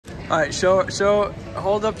All right,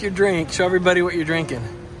 hold up your drink. Show everybody what you're drinking.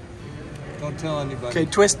 Don't tell anybody. Okay,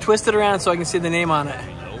 twist it around so I can see the name on it.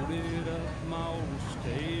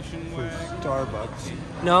 Starbucks.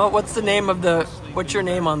 No, what's what's your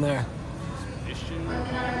name on there?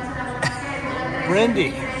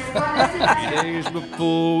 Brandy. Days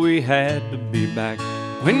before we had to be back.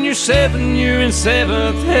 When you're 7, you're in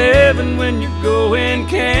 7th heaven. When you're going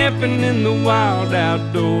camping in the wild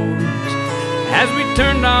outdoors. As we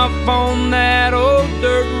turned off on that old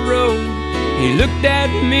dirt road, he looked at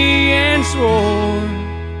me and swore,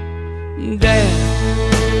 Dad,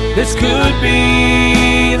 this could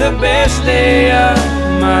be the best day of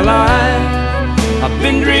my life. I've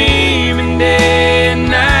been dreaming day and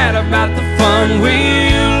night about the fun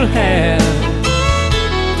we'll have.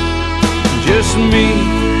 Just me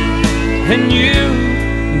and you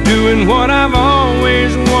doing what I've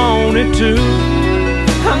always wanted to.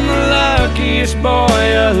 I'm the luckiest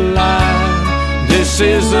boy alive. This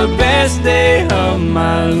is the best day of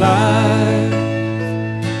my life.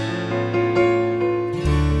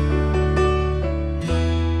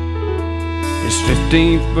 His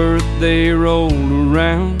 15th birthday rolled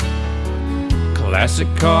around. Classic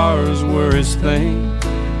cars were his thing.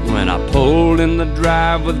 When I pulled in the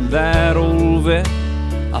drive with that old vet,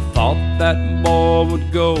 I thought that boy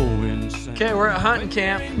would go insane. Okay, we're at hunting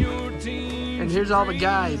camp. And here's all the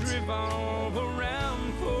guides.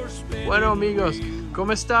 Bueno amigos,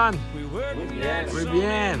 ¿cómo están? Muy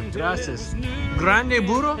bien, gracias. Grande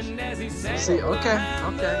burro? Sí, okay.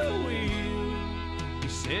 He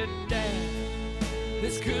said, Dad,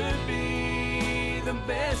 this could be the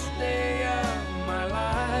best day of my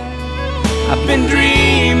life. I've been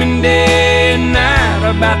dreaming day and night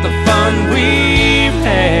about the fun we've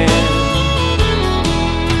had.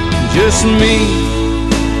 Just me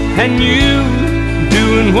and you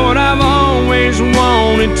doing what I've always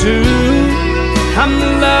wanted to. I'm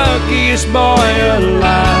the luckiest boy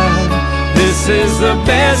alive. This is the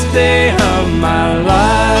best day of my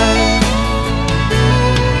life.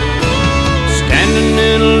 Standing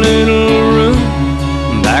in a little room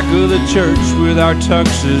back of the church with our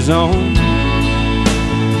tuxes on,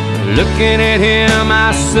 looking at him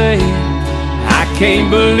I say, I can't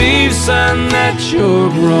believe, son, that you're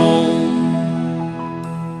grown.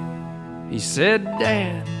 He said,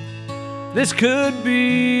 Dad, this could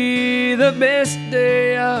be the best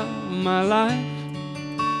day of my life.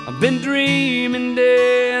 I've been dreaming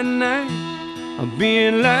day and night of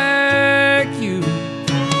being like you.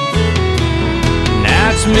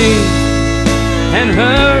 Now it's me and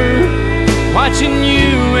her, watching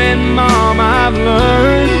you and Mom. I've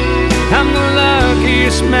learned I'm the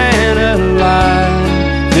luckiest man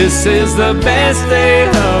alive. This is the best day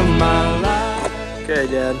of my life. Okay,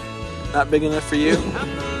 Dad. Not big enough for you? Got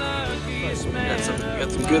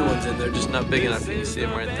some good ones in there, just not big enough. You can see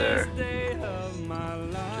them right there.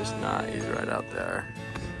 Just not, he's right out there.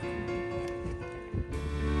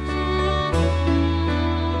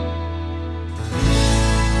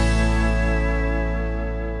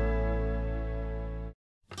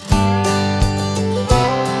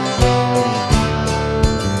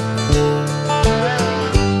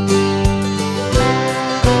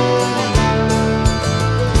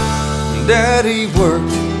 Daddy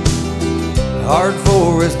worked hard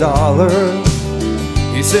for his dollar.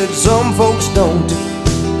 He said some folks don't,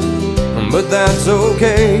 but that's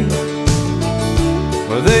okay.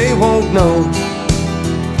 They won't know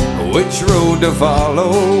which road to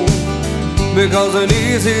follow, because an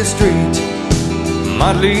easy street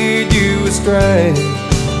might lead you astray.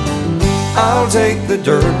 I'll take the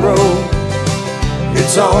dirt road,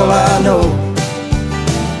 it's all I know.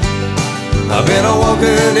 I've been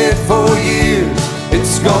a-walking it for years.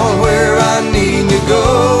 It's gone where I need to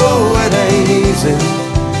go. It ain't easy,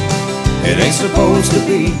 it ain't supposed to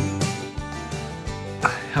be.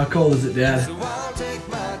 How cold is it, Dad?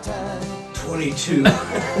 22.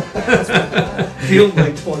 Feels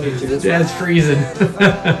like 22. Dad's freezing.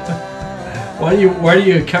 Why do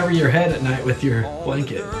you cover your head at night with your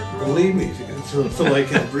blanket? Believe me, so I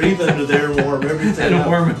can breathe under there and warm everything And up.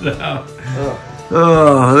 warm it up.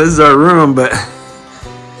 Oh, this is our room, but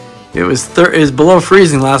it was below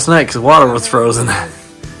freezing last night because the water was frozen.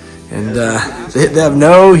 And they have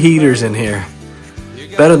no heaters in here.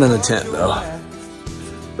 Better than a tent, though.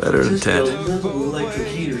 Better than a tent. Electric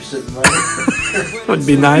heater sitting right Would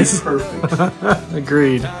be nice. Perfect.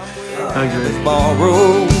 Agreed.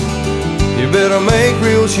 Borrow. You better make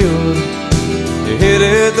real sure you hit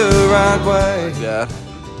it the right way. Dad,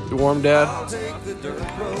 you warm, Dad?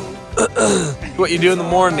 What you do in the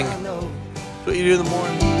morning? What you do in the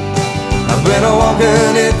morning? I've been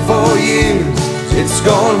a-walking it for years. It's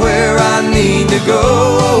going where I need to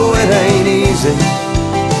go. It ain't easy,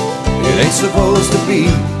 it ain't supposed to be.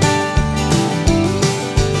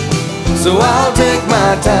 So I'll take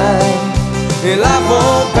my time, and life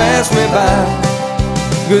won't pass me by,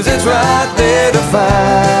 'cause it's right there to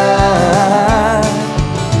find.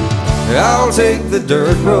 I'll take the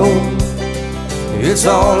dirt road, it's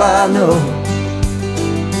all I know.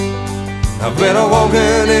 I've been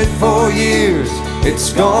a-walking it for years.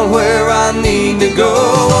 It's gone where I need to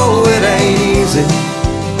go. It ain't easy,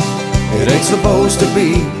 it ain't supposed to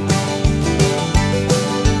be.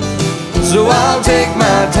 So I'll take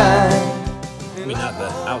my time. I mean, not the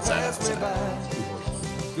outside.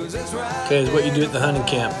 Okay, is what you do at the hunting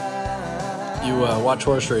camp. You watch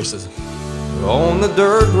horse races. On the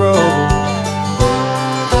dirt road,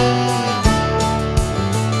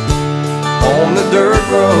 on the dirt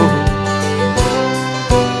road.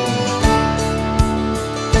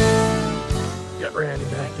 Got Randy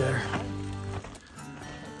back there.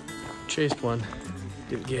 Chased one,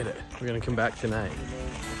 didn't get it. We're gonna come back tonight.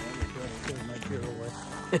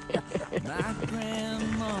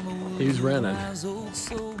 He's running. That's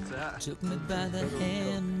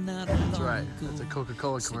right. That's a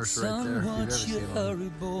Coca-Cola commercial right there. If you've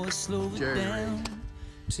ever seen one. Jerry Reed.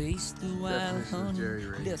 Taste the wild honey, Jerry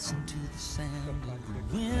Reed. listen to the sound of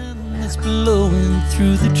the wind that's blowing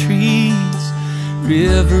through the trees.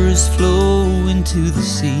 Rivers flowing to the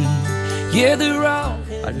sea. Yeah, they're all.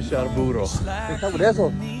 I just shot a burro. Por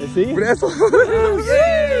eso. ¿Sí? Por eso.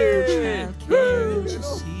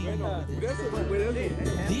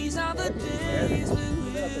 These are the days we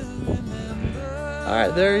will remember. All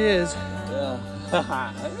right, there he is.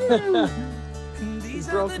 He's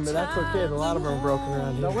broken, but that's okay. A lot of them are broken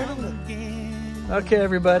around here. Okay,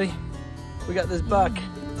 everybody. We got this buck.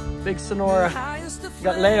 Big Sonora.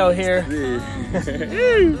 Got Leo here.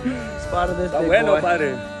 Spotted this big boy.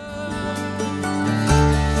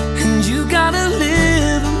 And you gotta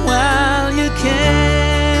live while you can.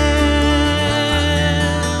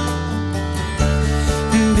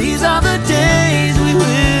 These are the days we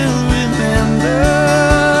will remember.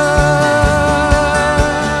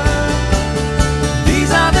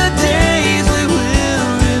 These are the days we will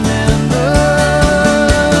remember.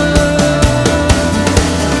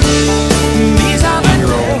 These are the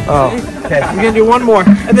days. Oh, okay. We're gonna do one more,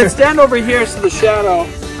 and then stand over here so the shadow.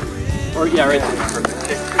 Or yeah, right there.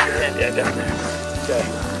 Yeah, down there. Okay.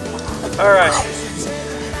 All right. Is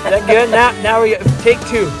that good? Now we get take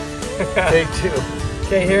two. Take two.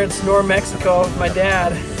 Okay, here in Sonora, Mexico, with my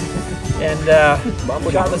dad, and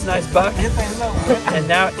we got this nice buck, and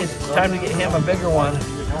now it's time to get him a bigger one.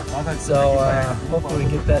 So hopefully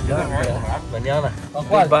we get that done.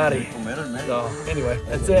 Big body. So anyway,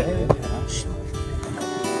 that's it.